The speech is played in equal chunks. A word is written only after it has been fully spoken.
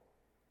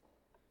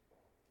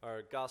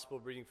Our gospel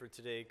reading for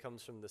today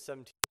comes from the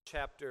 17th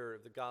chapter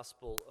of the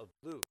Gospel of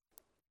Luke.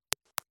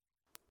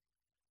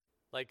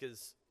 Like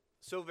is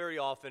so very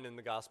often in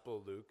the Gospel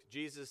of Luke,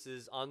 Jesus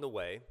is on the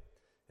way.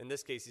 In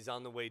this case, he's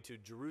on the way to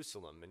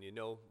Jerusalem, and you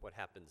know what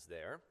happens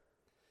there.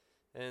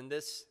 And in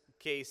this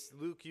case,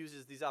 Luke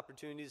uses these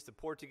opportunities to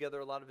pour together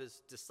a lot of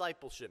his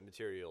discipleship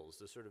materials,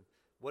 to sort of,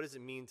 what does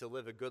it mean to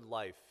live a good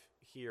life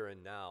here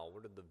and now?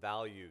 What are the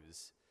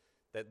values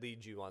that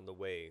lead you on the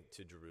way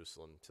to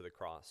Jerusalem, to the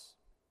cross?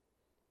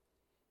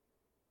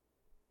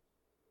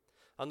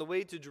 On the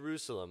way to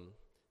Jerusalem,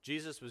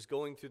 Jesus was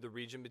going through the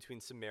region between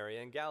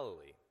Samaria and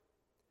Galilee.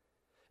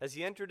 As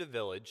he entered a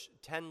village,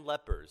 10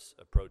 lepers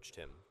approached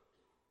him.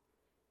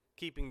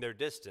 Keeping their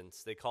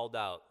distance, they called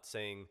out,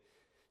 saying,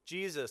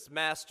 "Jesus,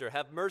 Master,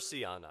 have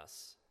mercy on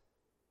us."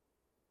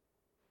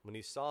 When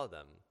he saw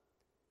them,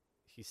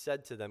 he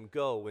said to them,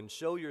 "Go and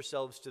show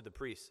yourselves to the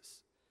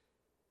priests."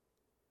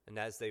 And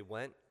as they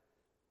went,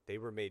 they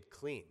were made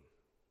clean.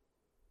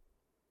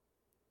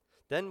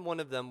 Then one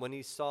of them, when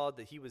he saw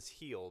that he was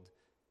healed,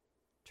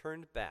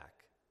 turned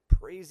back,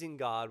 praising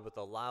God with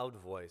a loud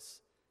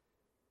voice.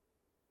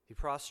 He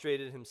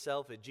prostrated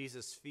himself at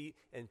Jesus' feet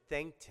and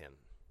thanked him.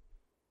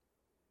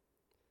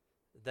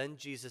 Then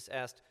Jesus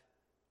asked,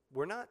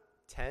 "Were not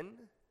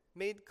 10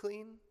 made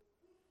clean?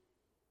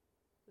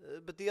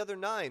 But the other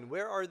 9,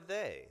 where are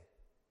they?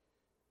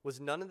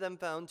 Was none of them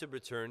found to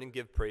return and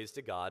give praise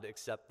to God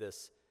except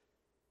this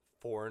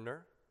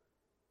foreigner?"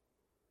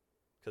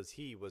 Because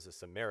he was a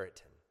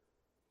Samaritan.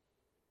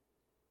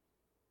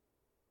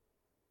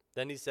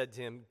 Then he said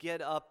to him,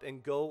 "Get up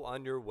and go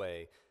on your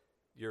way.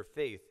 Your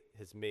faith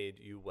has made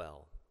you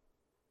well."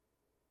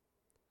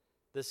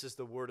 This is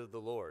the word of the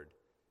Lord.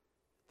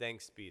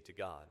 Thanks be to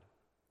God.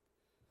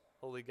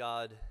 Holy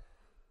God,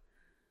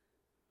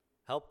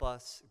 help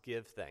us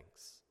give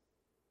thanks.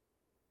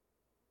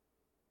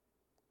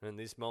 In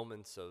these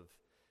moments of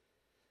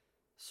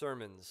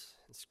sermons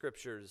and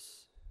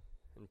scriptures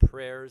and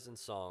prayers and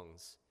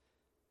songs,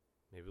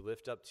 may we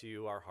lift up to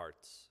you our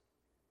hearts.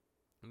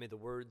 And may the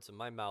words of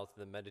my mouth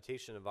and the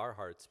meditation of our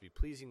hearts be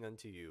pleasing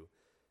unto you,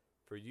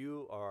 for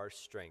you are our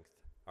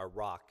strength, our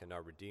rock, and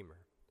our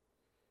Redeemer.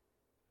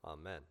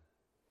 Amen.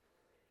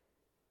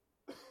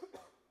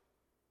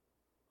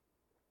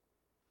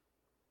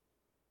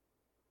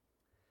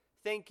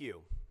 Thank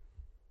you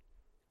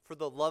for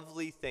the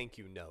lovely thank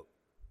you note.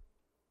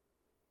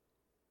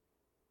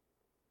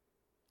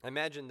 I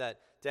imagine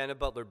that Diana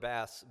Butler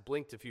Bass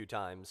blinked a few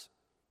times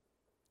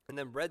and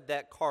then read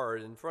that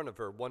card in front of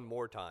her one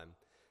more time.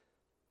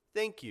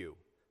 Thank you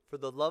for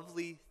the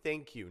lovely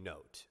thank you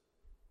note.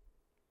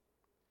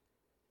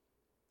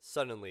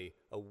 Suddenly,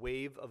 a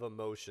wave of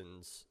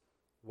emotions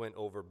went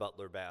over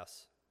Butler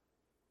Bass.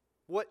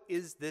 What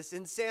is this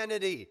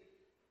insanity?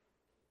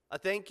 A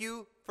thank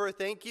you for a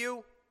thank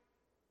you?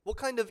 What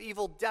kind of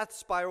evil death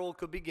spiral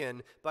could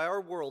begin by our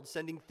world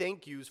sending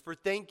thank yous for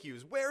thank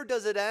yous? Where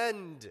does it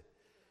end?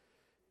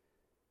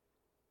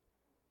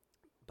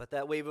 But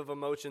that wave of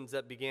emotions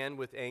that began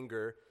with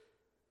anger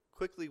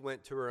quickly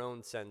went to her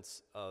own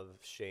sense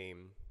of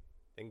shame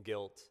and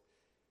guilt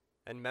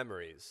and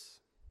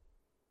memories.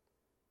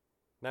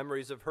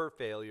 Memories of her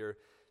failure,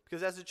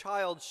 because as a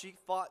child, she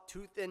fought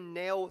tooth and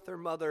nail with her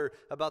mother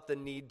about the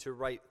need to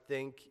write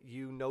thank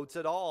you notes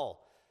at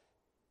all.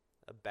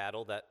 A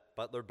battle that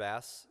Butler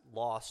Bass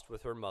lost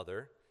with her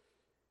mother,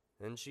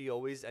 and she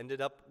always ended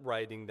up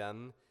writing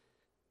them.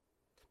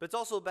 But it's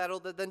also a battle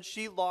that then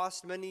she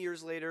lost many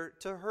years later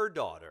to her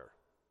daughter,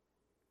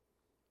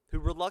 who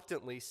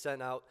reluctantly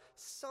sent out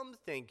some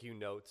thank you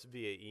notes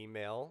via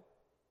email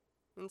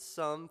and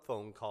some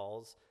phone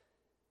calls.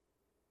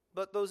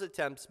 But those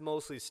attempts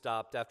mostly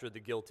stopped after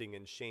the guilting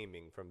and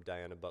shaming from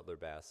Diana Butler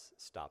Bass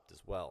stopped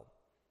as well.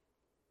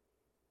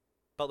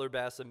 Butler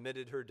Bass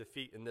admitted her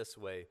defeat in this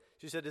way.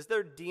 She said, "Is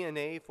there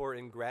DNA for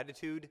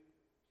ingratitude?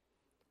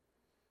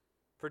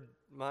 For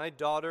my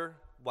daughter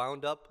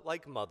wound up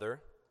like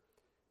mother,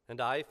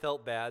 and I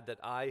felt bad that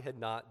I had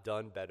not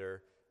done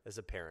better as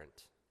a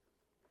parent."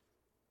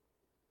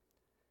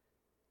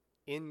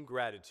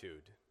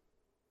 Ingratitude.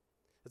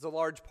 It's a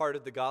large part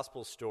of the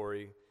gospel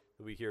story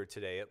that we hear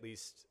today, at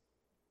least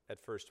at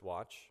first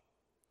watch.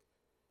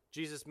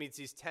 Jesus meets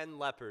these 10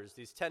 lepers,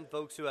 these 10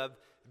 folks who have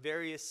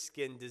various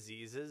skin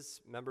diseases.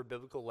 Remember,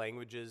 biblical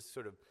languages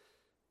sort of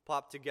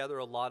popped together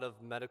a lot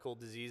of medical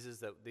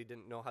diseases that they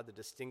didn't know how to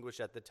distinguish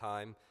at the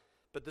time.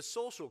 But the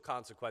social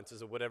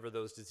consequences of whatever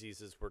those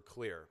diseases were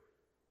clear.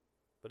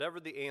 Whatever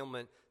the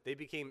ailment, they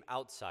became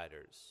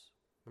outsiders.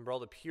 Remember all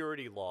the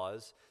purity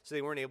laws, so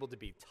they weren't able to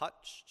be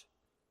touched.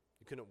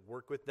 You couldn't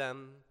work with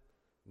them,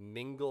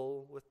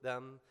 mingle with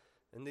them.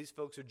 And these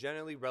folks are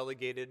generally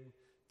relegated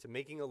to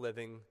making a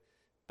living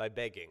by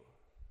begging.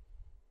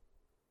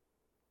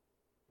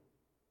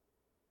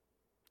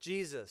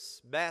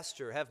 "Jesus,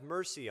 Master, have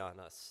mercy on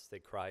us," they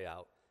cry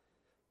out,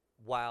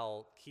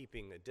 while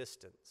keeping a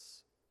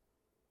distance,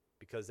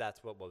 because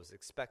that's what was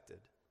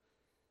expected.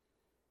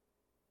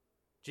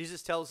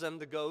 Jesus tells them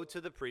to go to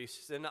the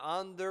priests, and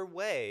on their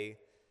way,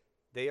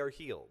 they are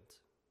healed.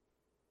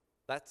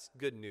 That's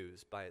good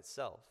news by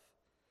itself.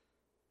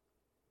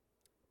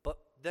 But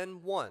then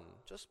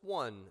just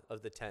one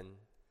of the 10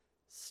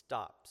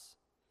 stops,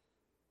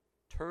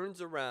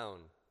 turns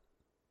around,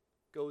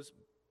 goes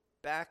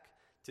back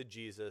to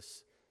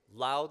Jesus,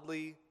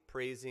 loudly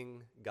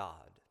praising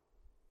God.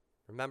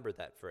 Remember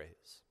that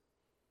phrase.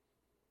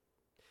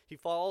 He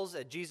falls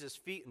at Jesus'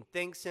 feet and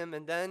thanks him,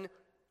 and then,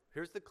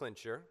 here's the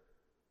clincher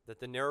that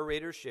the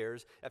narrator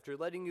shares. After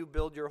letting you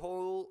build your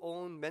whole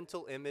own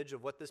mental image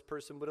of what this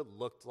person would have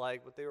looked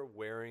like, what they were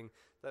wearing,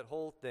 that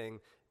whole thing,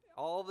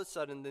 all of a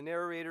sudden the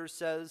narrator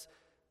says,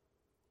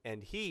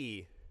 and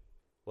he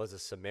was a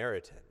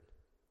Samaritan.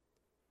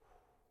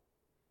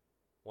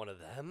 One of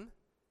them?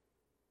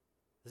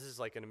 This is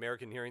like an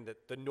American hearing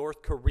that the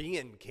North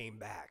Korean came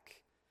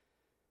back.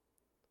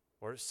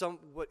 Or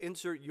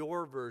insert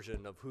your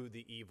version of who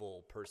the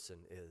evil person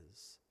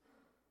is.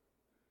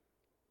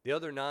 The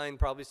other 9,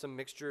 probably some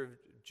mixture of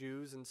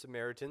Jews and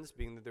Samaritans,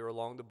 being that they were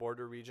along the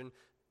border region,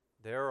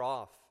 they're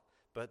off.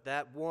 But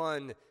that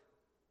one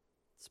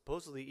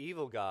supposedly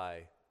evil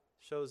guy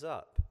shows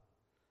up.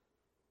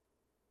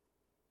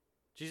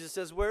 Jesus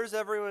says, where's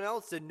everyone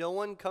else? Did no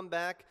one come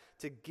back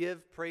to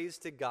give praise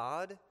to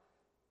God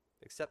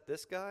except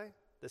this guy,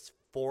 this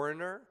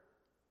foreigner?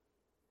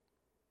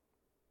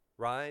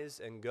 Rise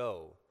and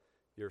go.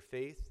 Your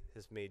faith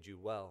has made you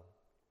well.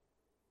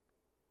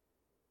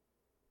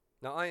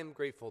 Now, I am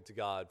grateful to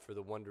God for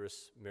the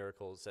wondrous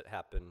miracles that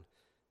happen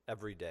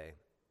every day.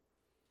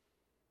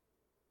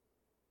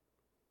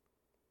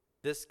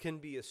 This can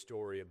be a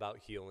story about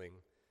healing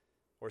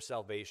or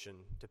salvation,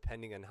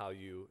 depending on how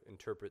you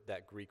interpret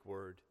that Greek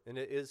word, and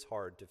it is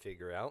hard to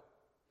figure out.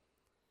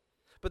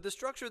 But the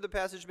structure of the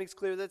passage makes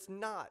clear that it's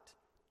not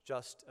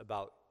just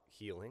about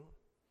healing.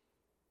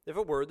 If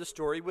it were, the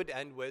story would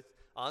end with,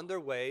 on their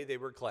way they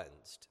were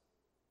cleansed.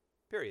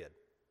 Period.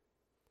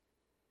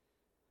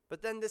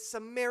 But then this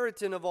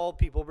Samaritan of all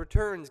people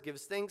returns,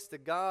 gives thanks to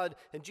God,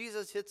 and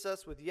Jesus hits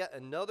us with yet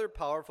another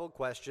powerful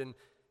question.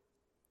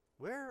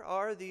 Where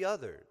are the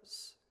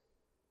others?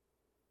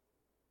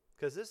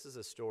 Because this is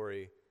a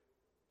story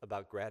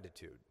about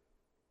gratitude.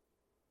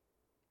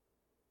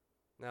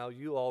 Now,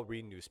 you all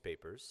read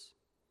newspapers.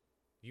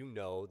 You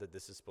know that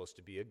this is supposed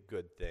to be a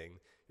good thing.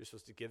 You're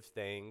supposed to give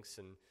thanks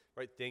and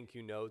write thank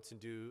you notes and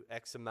do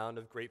X amount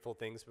of grateful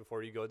things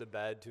before you go to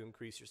bed to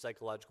increase your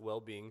psychological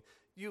well-being.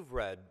 You've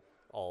read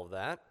all of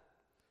that.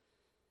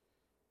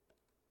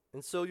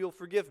 And so you'll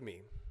forgive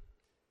me.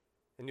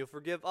 And you'll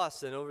forgive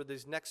us. And over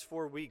these next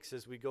 4 weeks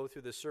as we go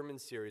through the sermon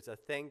series, A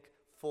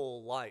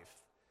Thankful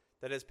Life,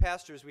 that as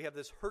pastors we have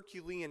this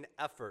Herculean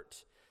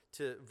effort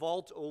to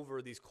vault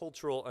over these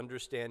cultural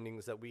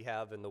understandings that we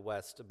have in the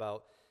West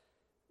about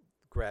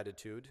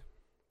gratitude,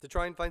 to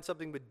try and find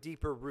something with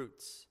deeper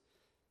roots.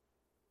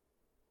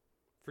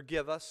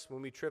 Forgive us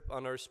when we trip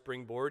on our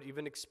springboard.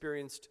 Even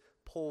experienced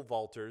pole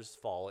vaulters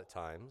fall at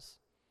times.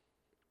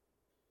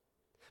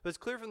 But it's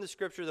clear from the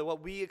scripture that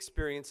what we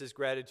experience as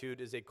gratitude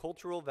is a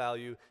cultural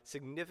value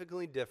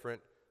significantly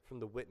different from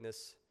the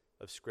witness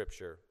of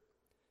Scripture.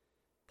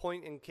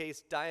 Point in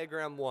case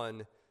diagram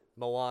 1,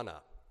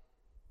 Moana.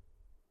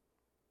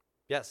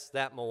 Yes,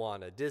 that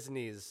Moana,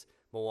 Disney's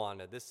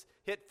Moana. This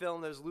hit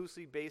film that is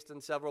loosely based on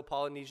several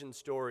Polynesian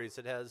stories.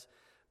 It has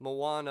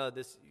Moana,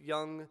 this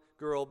young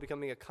girl,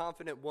 becoming a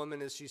confident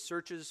woman as she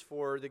searches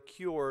for the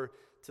cure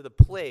to the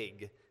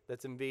plague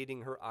that's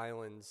invading her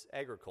island's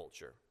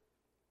agriculture.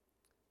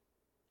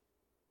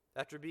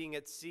 After being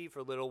at sea for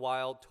a little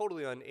while,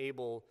 totally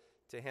unable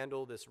to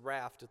handle this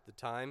raft at the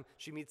time,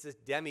 she meets this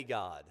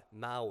demigod,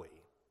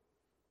 Maui.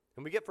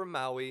 And we get from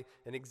Maui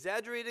an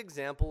exaggerated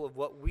example of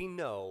what we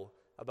know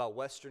about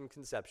Western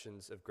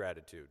conceptions of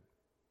gratitude.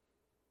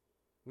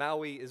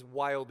 Maui is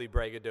wildly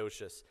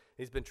braggadocious.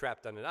 He's been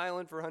trapped on an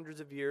island for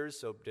hundreds of years,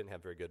 so didn't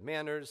have very good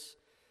manners.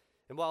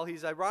 And while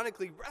he's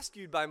ironically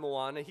rescued by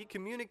Moana, he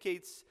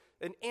communicates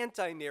an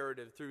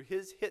anti-narrative through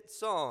his hit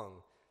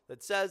song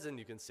that says, and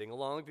you can sing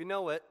along if you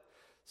know it,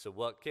 so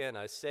what can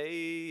I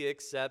say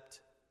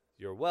except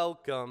you're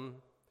welcome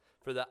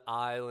for the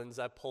islands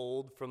I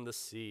pulled from the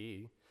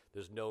sea.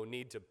 There's no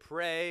need to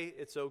pray,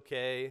 it's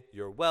okay,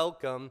 you're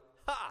welcome.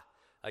 Ha!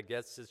 I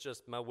guess it's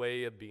just my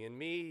way of being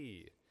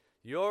me.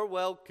 You're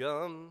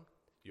welcome,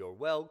 you're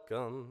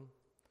welcome.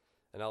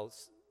 And I'll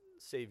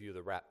save you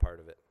the rap part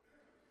of it.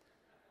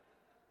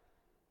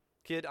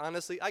 Kid,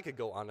 honestly, I could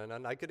go on and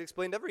on. I could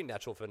explain every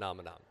natural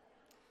phenomenon.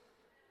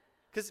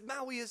 Because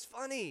Maui is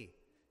funny,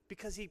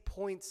 because he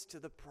points to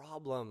the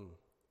problem.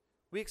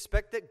 We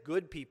expect that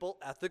good people,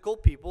 ethical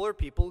people, are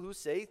people who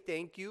say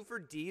thank you for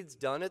deeds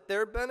done at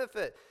their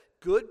benefit.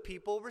 Good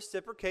people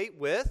reciprocate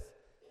with,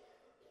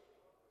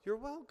 you're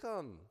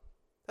welcome.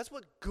 That's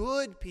what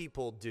good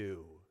people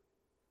do.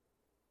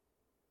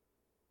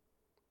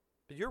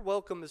 But you're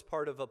welcome is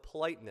part of a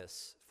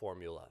politeness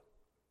formula.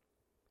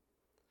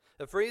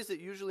 A phrase that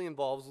usually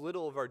involves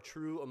little of our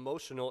true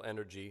emotional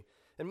energy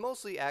and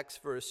mostly acts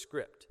for a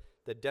script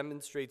that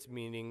demonstrates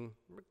meaning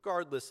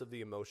regardless of the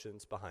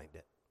emotions behind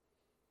it.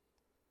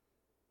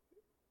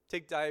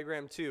 Take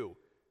diagram 2,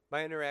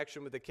 my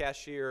interaction with the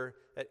cashier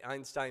at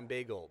Einstein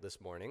Bagel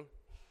this morning.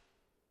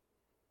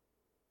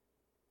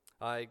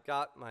 I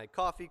got my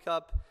coffee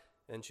cup,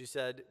 and she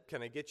said,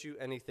 "Can I get you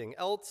anything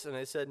else?" And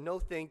I said, "No,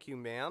 thank you,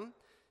 ma'am."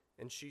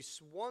 And she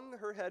swung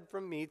her head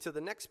from me to the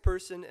next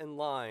person in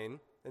line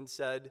and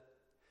said,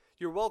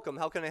 "You're welcome.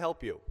 How can I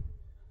help you?"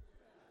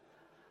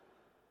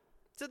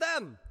 To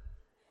them.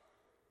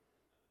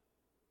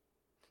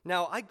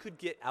 Now, I could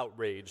get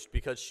outraged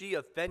because she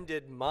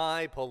offended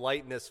my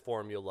politeness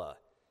formula.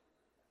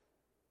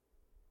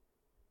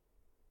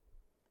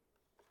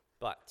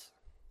 But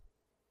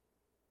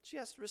she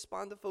has to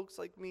respond to folks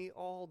like me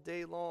all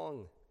day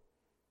long.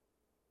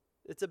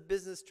 It's a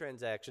business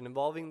transaction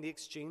involving the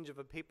exchange of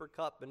a paper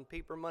cup and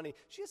paper money.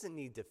 She doesn't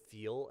need to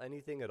feel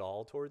anything at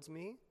all towards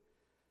me.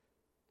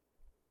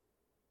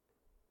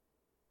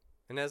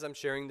 And as I'm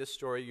sharing this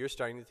story, you're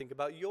starting to think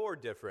about your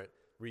different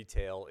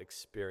retail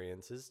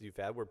experiences you've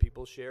had where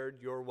people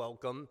shared "you're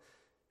welcome"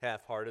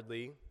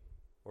 half-heartedly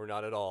or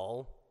not at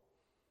all.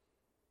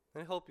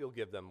 And I hope you'll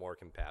give them more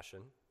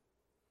compassion.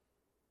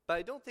 But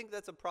I don't think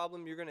that's a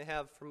problem you're going to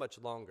have for much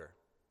longer.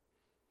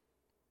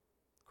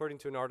 According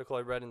to an article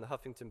I read in the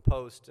Huffington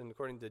Post, and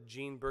according to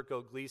Jean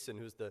Berko Gleason,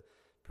 who's the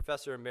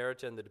professor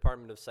emerita in the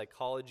Department of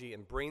Psychology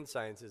and Brain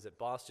Sciences at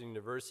Boston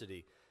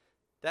University,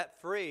 that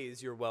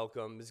phrase, "you're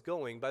welcome," is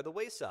going by the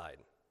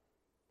wayside.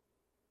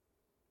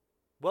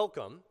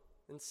 Welcome,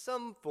 in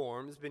some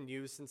form, has been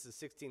used since the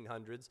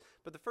 1600s,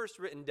 but the first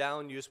written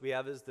down use we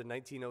have is the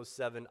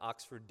 1907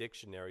 Oxford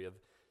Dictionary of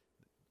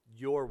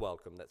 "you're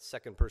welcome," that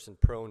second person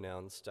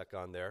pronoun stuck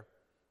on there.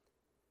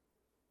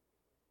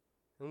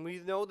 And we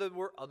know there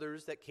were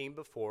others that came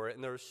before it,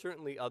 and there are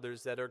certainly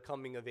others that are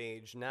coming of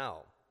age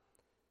now.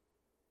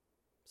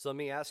 So let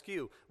me ask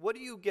you, what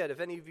do you get if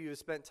any of you have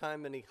spent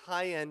time in any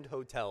high-end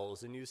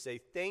hotels and you say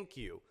 "thank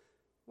you"?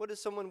 What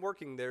does someone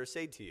working there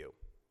say to you?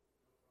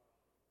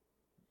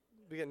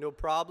 We get "no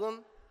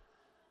problem"?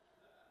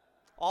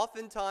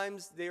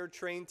 Oftentimes they are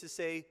trained to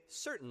say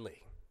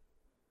 "certainly,"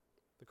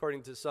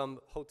 according to some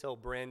hotel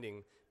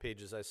branding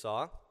pages I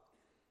saw.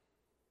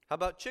 How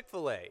about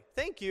Chick-fil-A?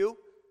 "Thank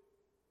you."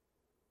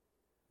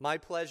 "My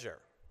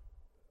pleasure."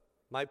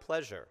 "My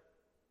pleasure."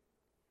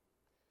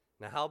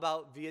 Now, how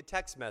about via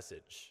text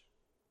message?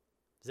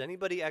 Has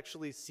anybody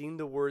actually seen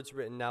the words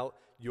written out,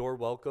 "you're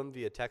welcome,"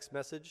 via text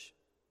message?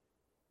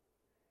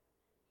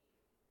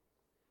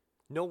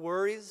 "No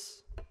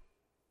worries,"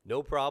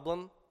 "no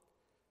problem,"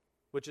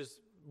 which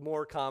is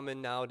more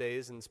common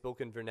nowadays in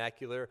spoken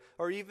vernacular,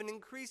 or even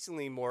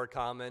increasingly more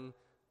common,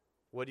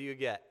 what do you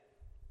get?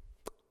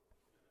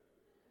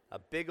 A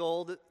big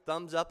old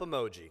thumbs up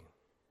emoji.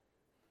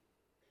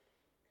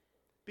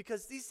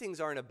 Because these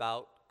things aren't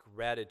about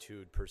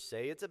gratitude per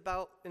se.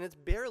 It's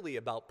barely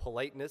about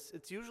politeness.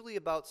 It's usually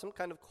about some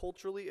kind of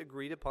culturally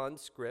agreed upon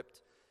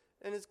script.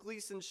 And as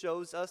Gleason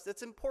shows us,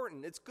 that's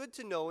important. It's good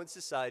to know in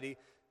society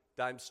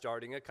that I'm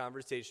starting a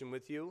conversation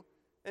with you,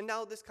 and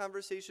now this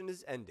conversation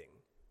is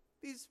ending.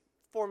 These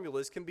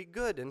formulas can be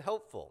good and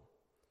helpful.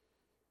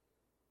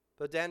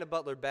 But Diana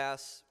Butler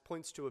Bass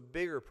points to a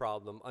bigger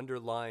problem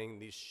underlying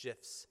these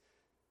shifts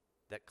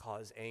that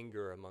cause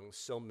anger among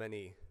so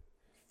many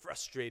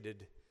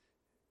frustrated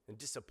and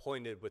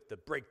disappointed with the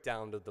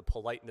breakdown of the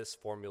politeness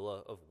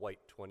formula of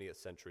white 20th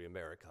century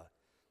America.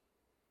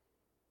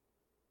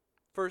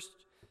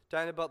 First,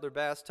 Diana Butler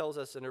Bass tells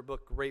us in her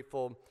book,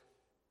 Grateful,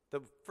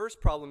 the first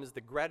problem is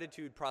the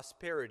gratitude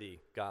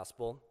prosperity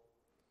gospel,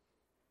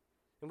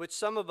 in which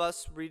some of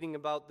us reading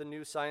about the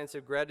new science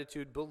of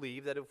gratitude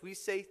believe that if we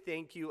say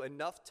thank you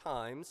enough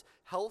times,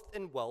 health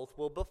and wealth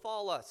will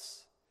befall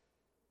us.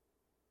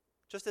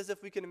 Just as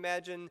if we can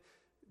imagine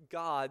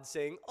God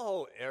saying,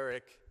 "Oh,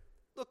 Eric,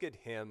 look at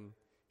him.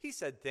 He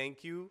said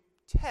thank you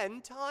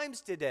 10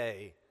 times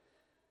today.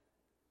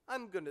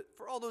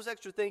 For all those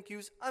extra thank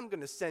yous, I'm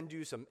going to send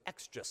you some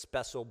extra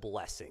special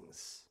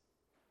blessings."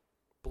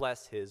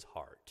 Bless his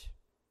heart.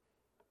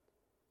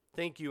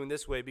 Thank you in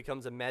this way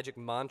becomes a magic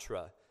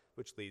mantra,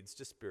 which leads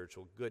to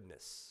spiritual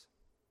goodness.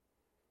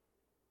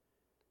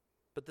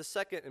 But the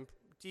second and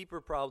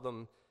deeper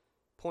problem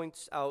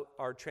points out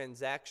our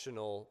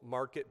transactional,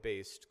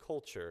 market-based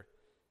culture.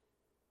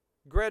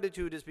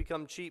 Gratitude has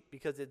become cheap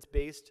because it's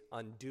based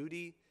on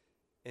duty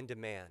and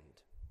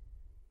demand.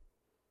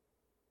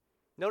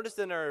 Notice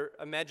in our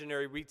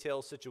imaginary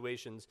retail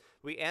situations,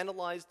 we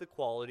analyze the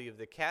quality of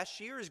the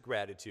cashier's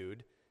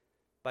gratitude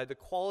by the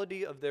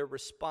quality of their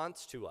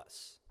response to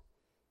us,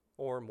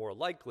 or more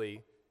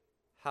likely,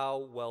 how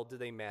well do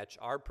they match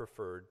our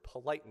preferred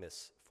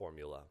politeness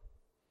formula.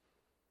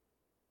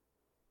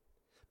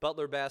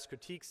 Butler Bass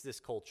critiques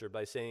this culture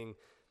by saying,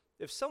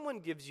 if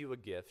someone gives you a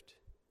gift,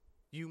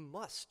 you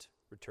must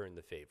return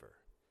the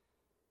favor.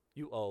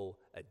 You owe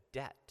a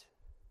debt.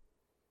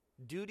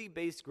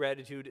 Duty-based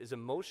gratitude is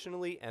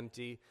emotionally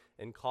empty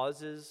and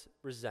causes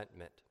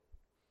resentment.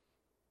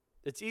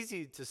 It's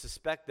easy to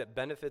suspect that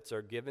benefits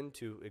are given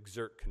to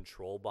exert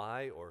control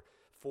by or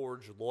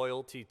forge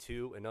loyalty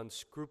to an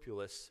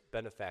unscrupulous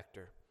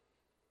benefactor.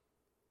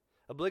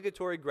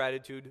 Obligatory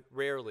gratitude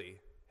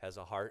rarely has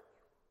a heart.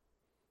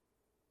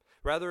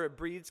 Rather, it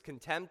breeds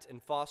contempt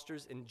and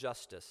fosters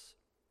injustice.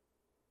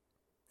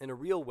 In a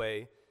real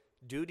way,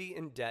 duty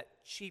and debt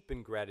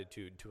cheapen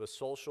gratitude to a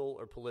social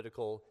or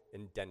political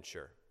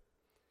indenture.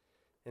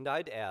 And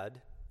I'd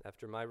add,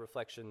 after my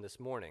reflection this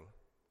morning,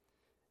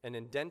 an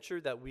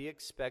indenture that we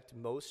expect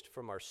most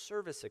from our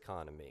service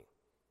economy,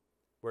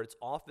 where it's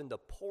often the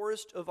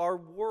poorest of our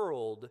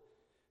world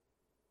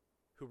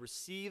who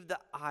receive the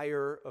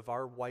ire of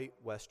our white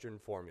Western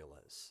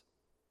formulas.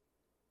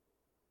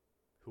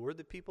 Who are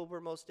the people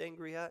we're most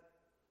angry at?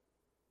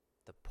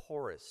 The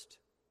poorest,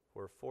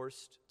 who are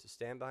forced to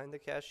stand behind the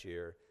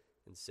cashier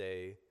and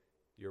say,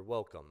 "You're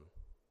welcome,"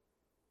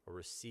 or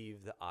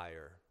receive the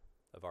ire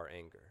of our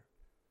anger.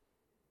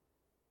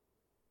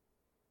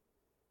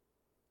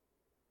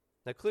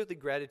 Now, clearly,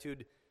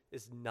 gratitude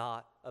is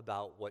not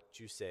about what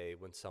you say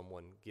when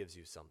someone gives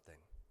you something.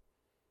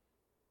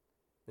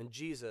 And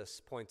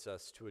Jesus points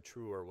us to a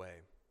truer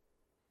way.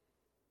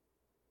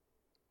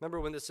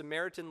 Remember, when the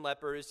Samaritan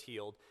leper is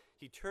healed,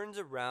 he turns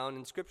around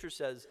and Scripture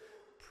says,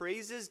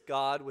 praises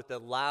God with a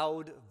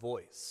loud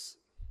voice.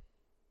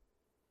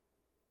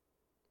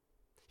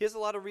 He has a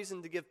lot of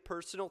reason to give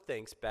personal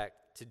thanks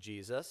back to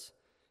Jesus.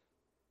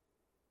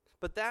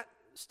 But that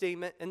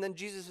statement, and then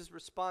Jesus'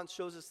 response,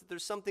 shows us that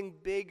there's something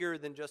bigger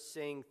than just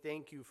saying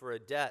thank you for a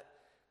debt.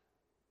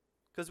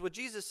 Because what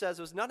Jesus says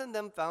was, none of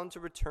them found to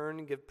return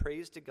and give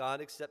praise to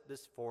God except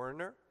this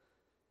foreigner.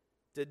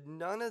 Did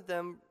none of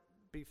them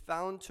be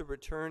found to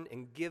return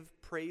and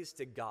give praise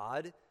to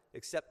God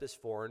except this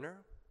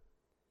foreigner?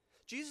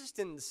 Jesus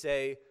didn't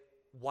say,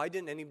 why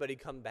didn't anybody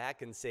come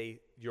back and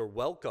say, "You're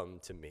welcome"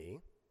 to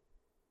me?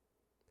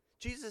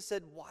 Jesus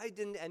said, why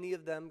didn't any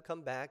of them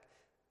come back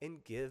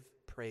and give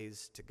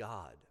praise to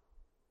God?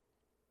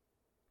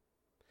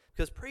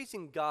 Because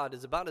praising God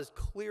is about as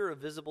clear a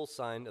visible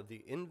sign of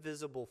the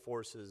invisible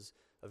forces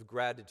of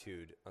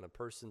gratitude on a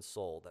person's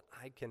soul that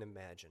I can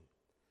imagine.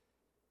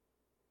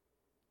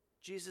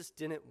 Jesus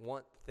didn't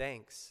want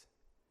thanks.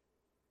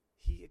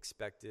 He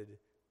expected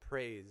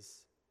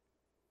praise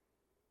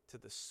to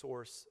the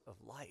source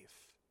of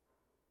life.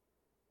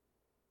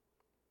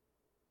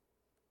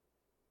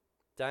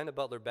 Diana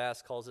Butler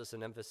Bass calls this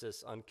an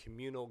emphasis on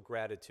communal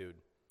gratitude.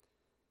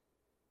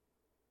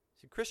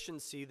 See,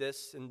 Christians see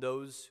this in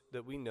those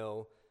that we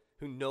know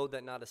who know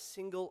that not a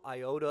single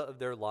iota of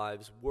their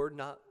lives were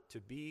not to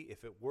be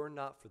if it were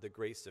not for the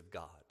grace of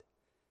God.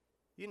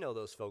 You know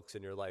those folks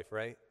in your life,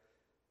 right?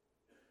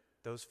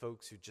 Those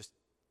folks who just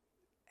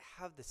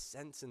have the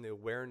sense and the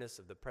awareness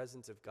of the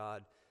presence of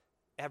God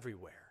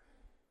everywhere.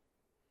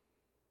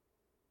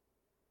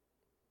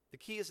 The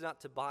key is not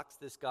to box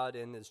this God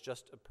in as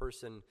just a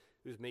person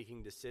who's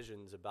making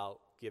decisions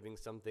about giving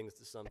some things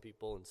to some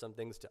people and some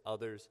things to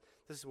others.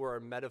 This is where our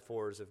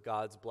metaphors of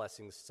God's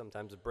blessings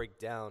sometimes break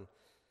down.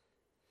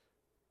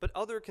 But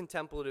other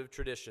contemplative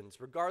traditions,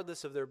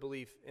 regardless of their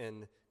belief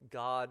in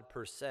God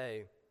per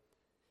se,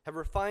 have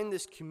refined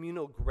this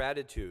communal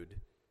gratitude.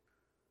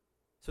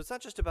 So it's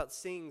not just about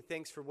saying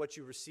thanks for what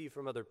you receive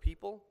from other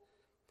people.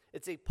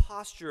 It's a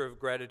posture of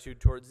gratitude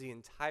towards the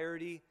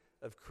entirety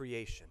of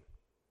creation,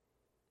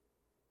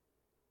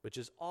 which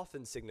is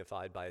often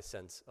signified by a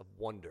sense of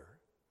wonder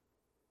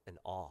and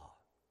awe.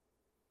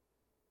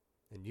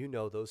 And you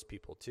know those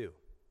people too.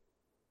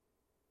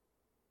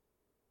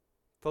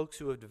 Folks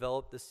who have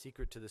developed this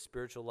secret to the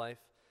spiritual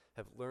life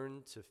have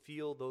learned to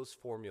feel those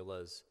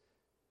formulas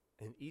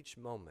in each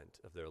moment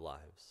of their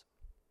lives.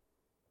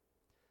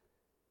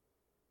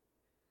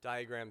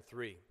 Diagram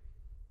 3.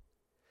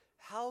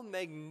 How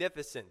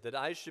magnificent that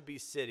I should be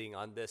sitting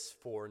on this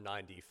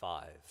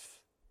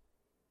 495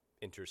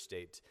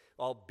 interstate,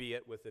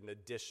 albeit with an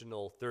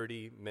additional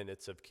 30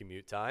 minutes of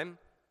commute time.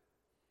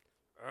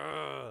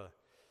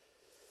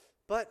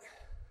 But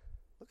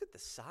look at the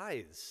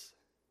size,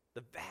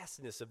 the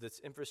vastness of this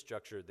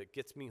infrastructure that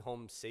gets me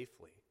home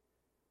safely.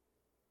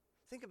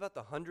 Think about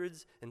the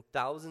hundreds and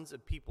thousands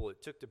of people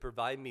it took to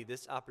provide me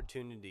this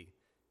opportunity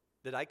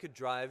that I could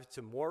drive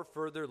to more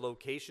further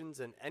locations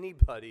than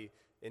anybody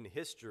in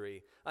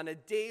history on a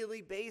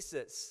daily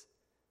basis,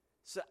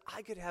 so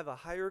I could have a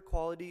higher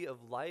quality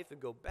of life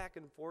and go back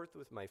and forth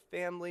with my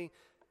family.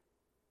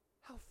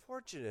 How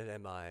fortunate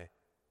am I?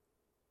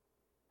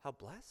 How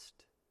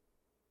blessed?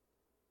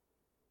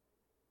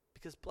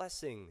 Because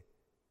blessing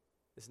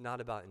is not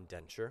about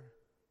indenture.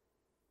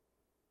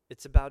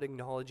 It's about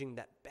acknowledging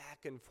that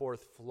back and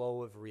forth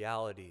flow of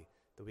reality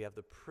that we have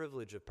the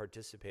privilege of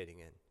participating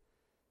in.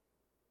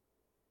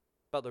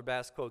 Butler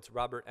Bass quotes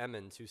Robert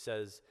Emmons, who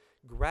says,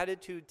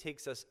 "Gratitude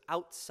takes us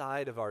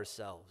outside of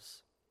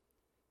ourselves,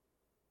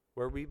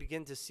 where we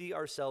begin to see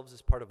ourselves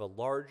as part of a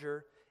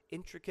larger,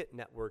 intricate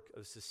network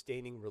of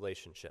sustaining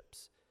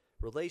relationships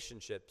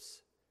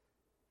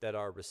that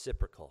are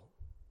reciprocal."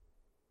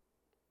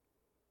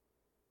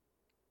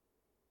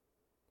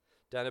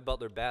 Diana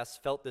Butler Bass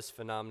felt this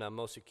phenomenon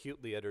most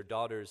acutely at her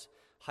daughter's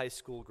high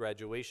school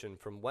graduation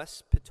from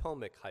West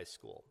Potomac High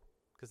School,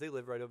 because they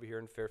live right over here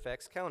in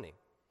Fairfax County.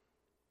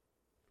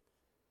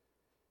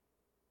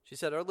 She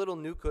said, "Our little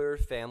nuclear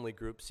family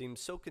group seemed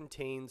so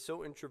contained,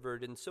 so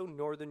introverted, and so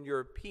Northern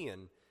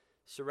European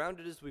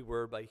surrounded as we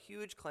were by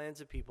huge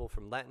clans of people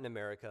from Latin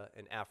America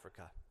and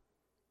Africa.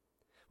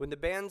 When the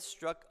band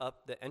struck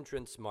up the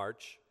entrance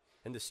march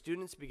and the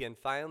students began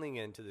filing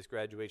into this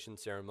graduation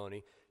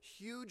ceremony,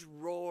 huge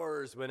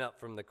roars went up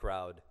from the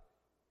crowd.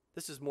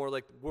 This is more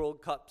like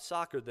World Cup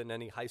soccer than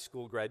any high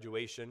school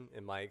graduation,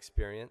 in my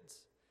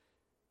experience.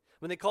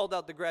 When they called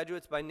out the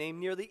graduates by name,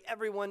 nearly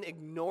everyone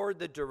ignored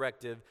the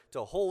directive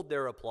to hold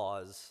their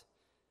applause.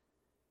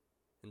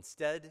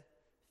 Instead,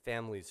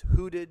 families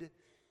hooted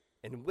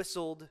and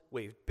whistled,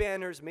 waved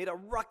banners, made a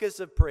ruckus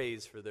of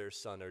praise for their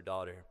son or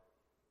daughter.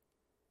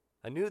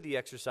 I knew the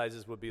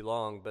exercises would be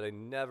long, but I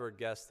never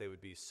guessed they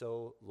would be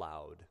so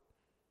loud.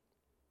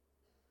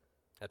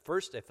 At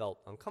first, I felt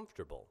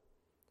uncomfortable.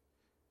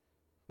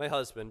 My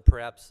husband,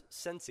 perhaps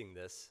sensing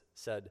this,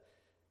 said,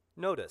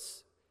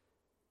 "Notice,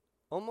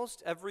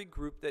 almost every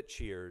group that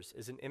cheers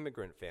is an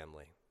immigrant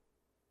family.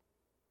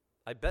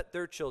 I bet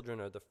their children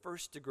are the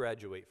first to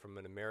graduate from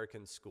an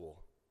American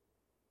school."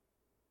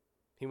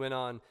 He went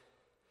on,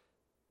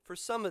 "For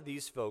some of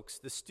these folks,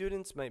 the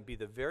students might be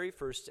the very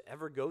first to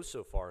ever go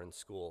so far in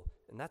school,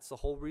 and that's the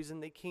whole reason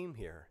they came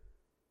here.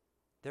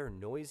 They're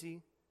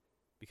noisy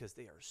because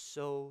they are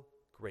so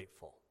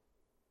grateful."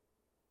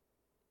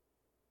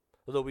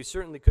 Although we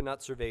certainly could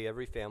not survey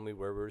every family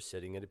where we were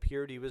sitting, it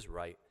appeared he was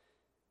right.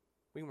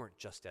 We weren't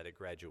just at a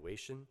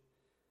graduation.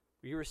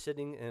 We were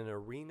sitting in an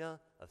arena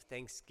of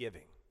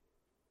thanksgiving.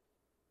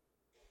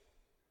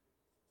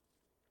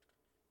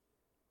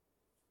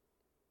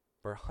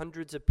 Where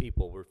hundreds of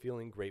people were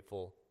feeling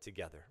grateful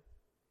together.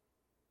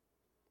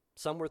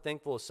 Some were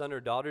thankful a son or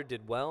daughter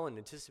did well and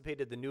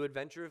anticipated the new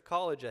adventure of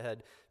college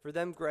ahead. For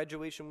them,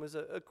 graduation was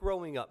a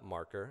growing up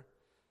marker.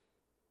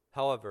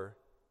 However,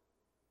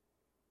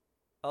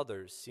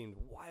 others seemed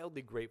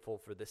wildly grateful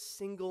for the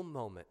single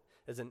moment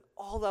as an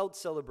all-out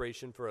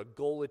celebration for a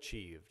goal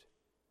achieved,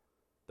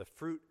 the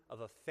fruit of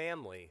a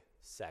family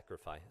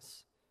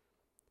sacrifice,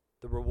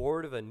 the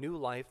reward of a new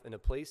life in a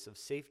place of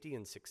safety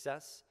and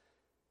success,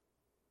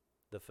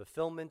 the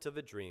fulfillment of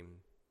a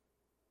dream.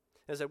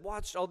 As I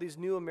watched all these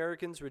new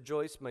Americans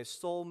rejoice, my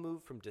soul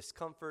moved from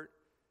discomfort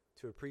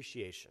to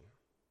appreciation.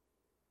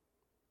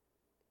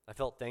 I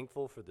felt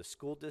thankful for the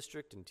school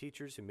district and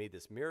teachers who made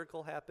this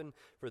miracle happen,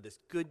 for this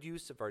good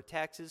use of our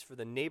taxes, for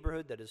the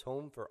neighborhood that is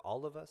home for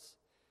all of us.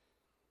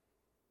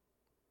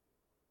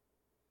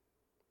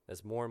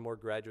 As more and more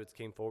graduates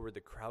came forward,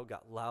 the crowd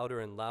got louder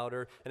and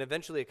louder, and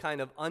eventually a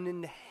kind of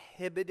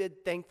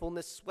uninhibited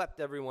thankfulness swept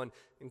everyone,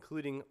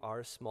 including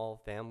our small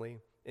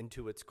family,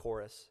 into its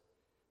chorus.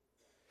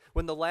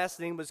 When the last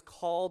name was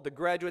called, the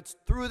graduates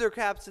threw their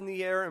caps in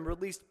the air and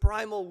released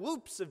primal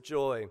whoops of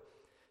joy.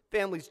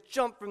 Families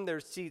jumped from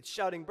their seats,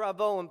 shouting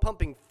bravo and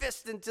pumping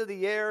fists into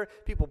the air.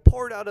 People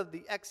poured out of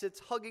the exits,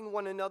 hugging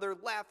one another,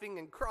 laughing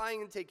and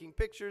crying and taking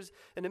pictures.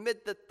 And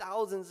amid the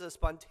thousands, a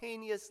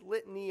spontaneous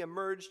litany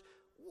emerged.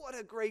 "What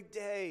a great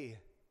day.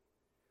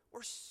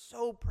 We're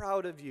so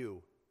proud of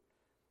you.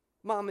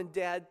 Mom and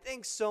Dad,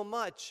 thanks so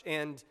much.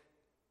 And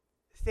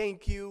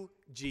thank you,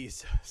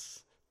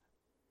 Jesus."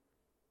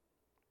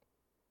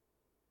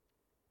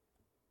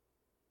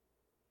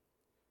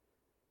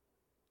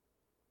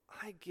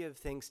 I give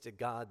thanks to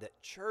God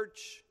that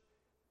church,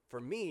 for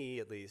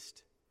me at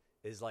least,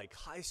 is like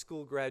high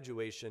school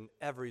graduation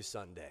every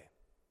Sunday.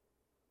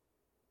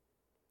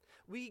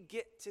 We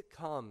get to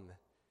come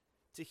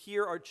to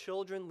hear our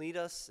children lead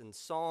us in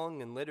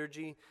song and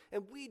liturgy,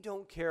 and we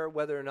don't care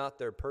whether or not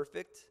they're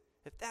perfect.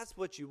 If that's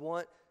what you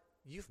want,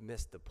 you've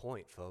missed the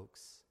point,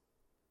 folks.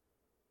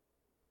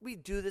 We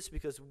do this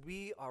because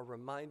we are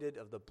reminded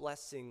of the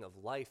blessing of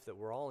life that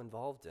we're all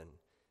involved in.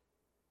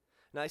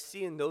 And I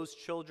see in those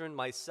children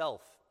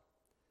myself.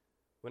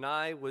 When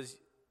I was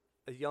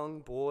a young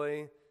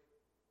boy,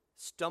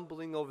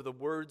 stumbling over the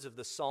words of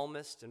the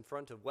psalmist in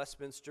front of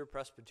Westminster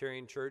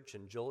Presbyterian Church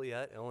in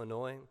Joliet,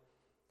 Illinois,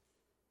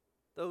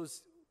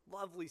 those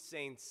lovely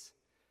saints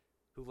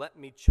who let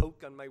me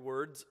choke on my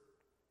words,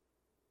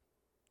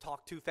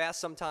 talk too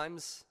fast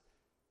sometimes,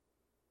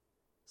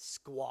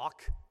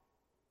 squawk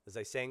as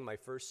I sang my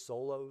first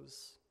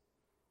solos,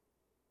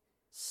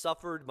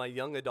 suffered my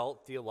young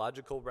adult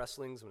theological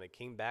wrestlings when I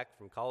came back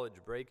from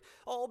college break,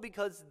 all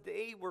because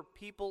they were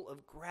people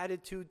of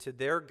gratitude to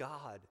their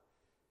God.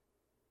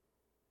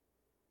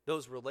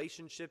 Those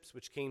relationships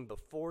which came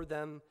before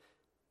them,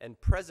 and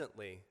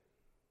presently,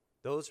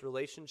 those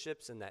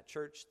relationships in that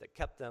church that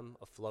kept them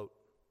afloat.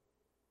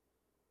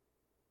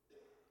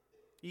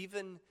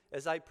 Even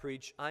as I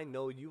preach, I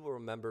know you will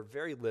remember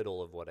very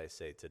little of what I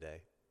say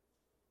today.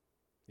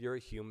 You're a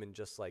human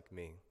just like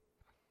me.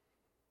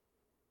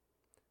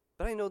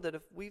 But I know that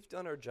if we've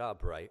done our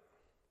job right,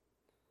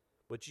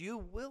 what you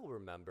will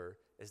remember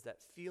is that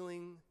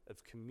feeling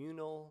of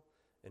communal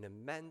and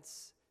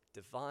immense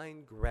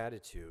divine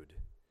gratitude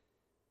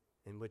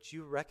in which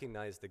you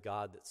recognize the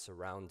God that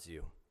surrounds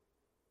you,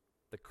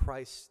 the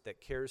Christ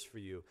that cares for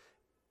you,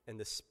 and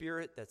the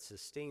Spirit that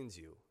sustains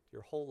you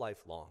your whole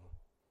life long.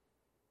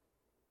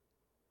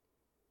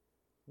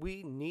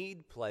 We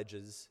need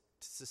pledges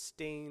to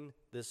sustain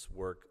this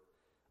work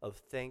of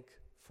thankfulness.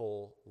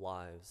 full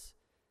lives.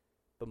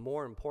 But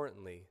more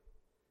importantly,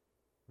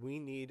 we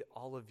need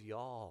all of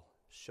y'all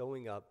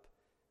showing up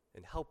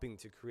and helping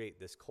to create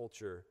this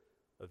culture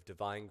of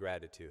divine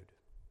gratitude.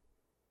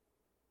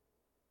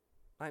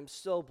 I'm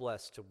so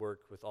blessed to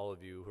work with all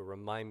of you who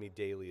remind me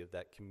daily of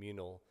that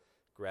communal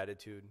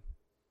gratitude.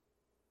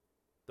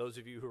 Those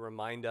of you who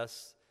remind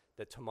us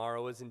that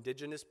tomorrow is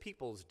Indigenous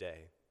Peoples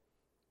Day.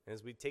 And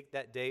as we take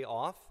that day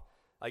off,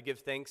 I give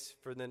thanks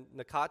for the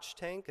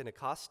Nacotchtank and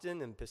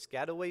Anacostan and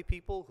Piscataway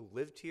people who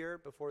lived here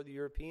before the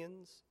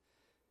Europeans.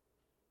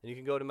 And you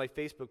can go to my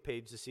Facebook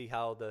page to see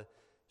how the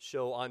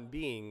show On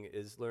Being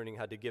is learning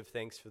how to give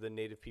thanks for the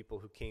native people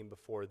who came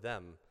before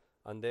them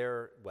on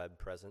their web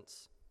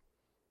presence.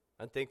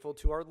 I'm thankful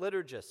to our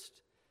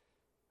liturgists,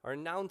 our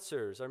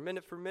announcers, our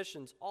Minute for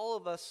Missions, all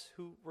of us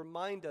who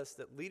remind us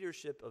that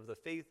leadership of the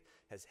faith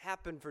has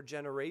happened for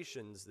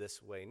generations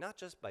this way, not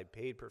just by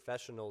paid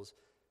professionals,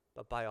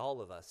 but by all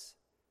of us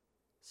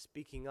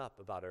speaking up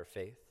about our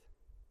faith.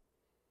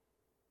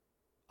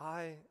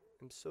 I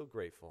am so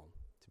grateful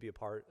to be a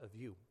part of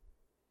you.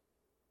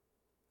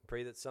 I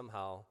pray that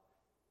somehow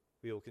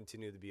we will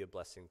continue to be a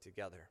blessing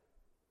together.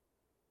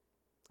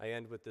 I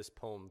end with this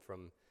poem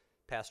from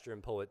pastor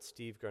and poet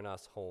Steve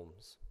Garnaas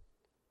Holmes.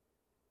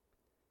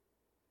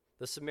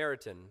 The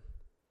Samaritan,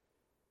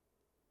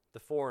 the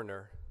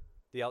foreigner,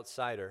 the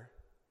outsider,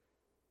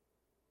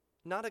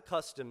 not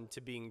accustomed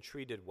to being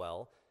treated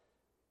well,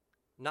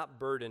 not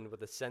burdened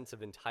with a sense of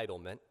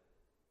entitlement.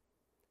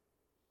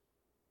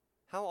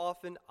 How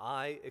often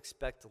I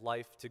expect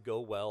life to go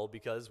well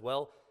because,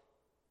 well,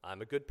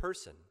 I'm a good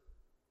person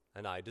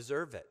and I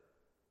deserve it.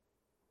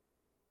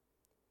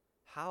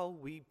 How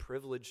we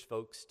privileged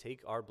folks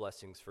take our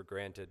blessings for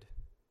granted.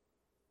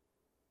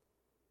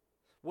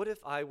 What if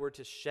I were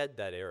to shed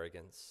that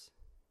arrogance,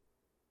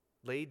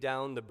 lay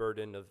down the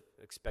burden of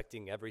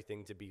expecting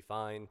everything to be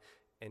fine,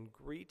 and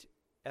greet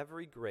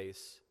every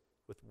grace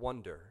with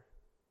wonder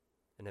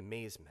and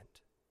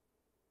amazement?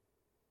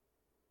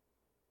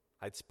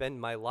 I'd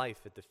spend my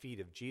life at the feet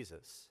of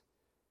Jesus.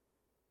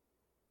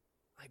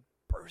 I'd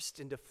burst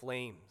into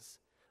flames,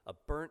 a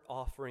burnt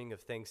offering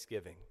of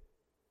thanksgiving.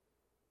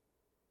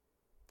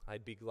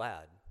 I'd be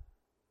glad,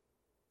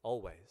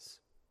 always.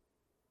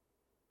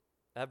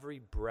 Every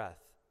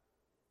breath,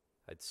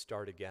 I'd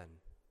start again.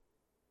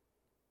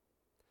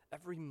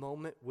 Every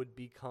moment would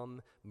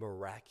become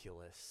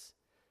miraculous.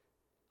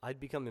 I'd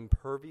become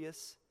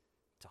impervious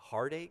to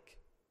heartache.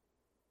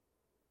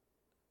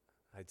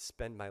 I'd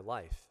spend my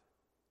life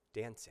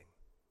dancing.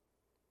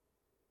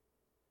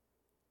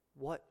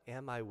 What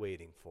am I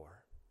waiting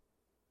for?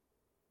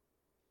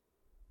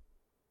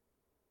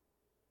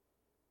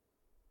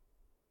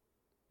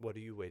 What are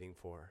you waiting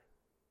for,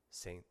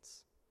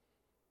 saints?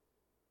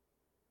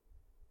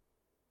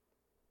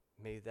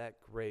 May that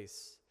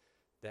grace,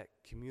 that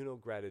communal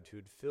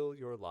gratitude fill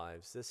your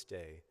lives this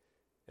day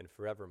and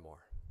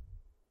forevermore.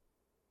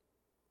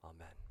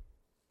 Amen.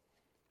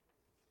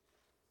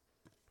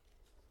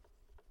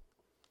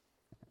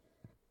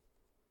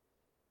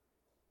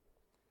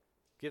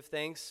 Give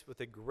thanks with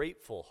a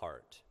grateful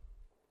heart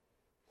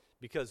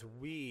because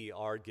we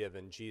are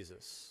given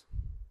Jesus.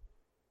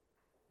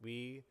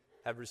 We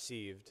have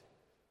received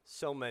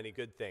so many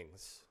good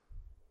things.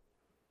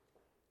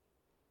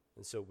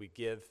 And so we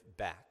give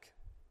back.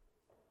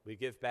 We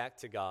give back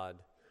to God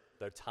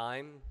their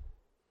time,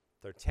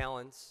 their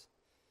talents,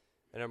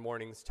 and our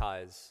morning's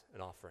tithes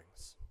and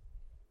offerings.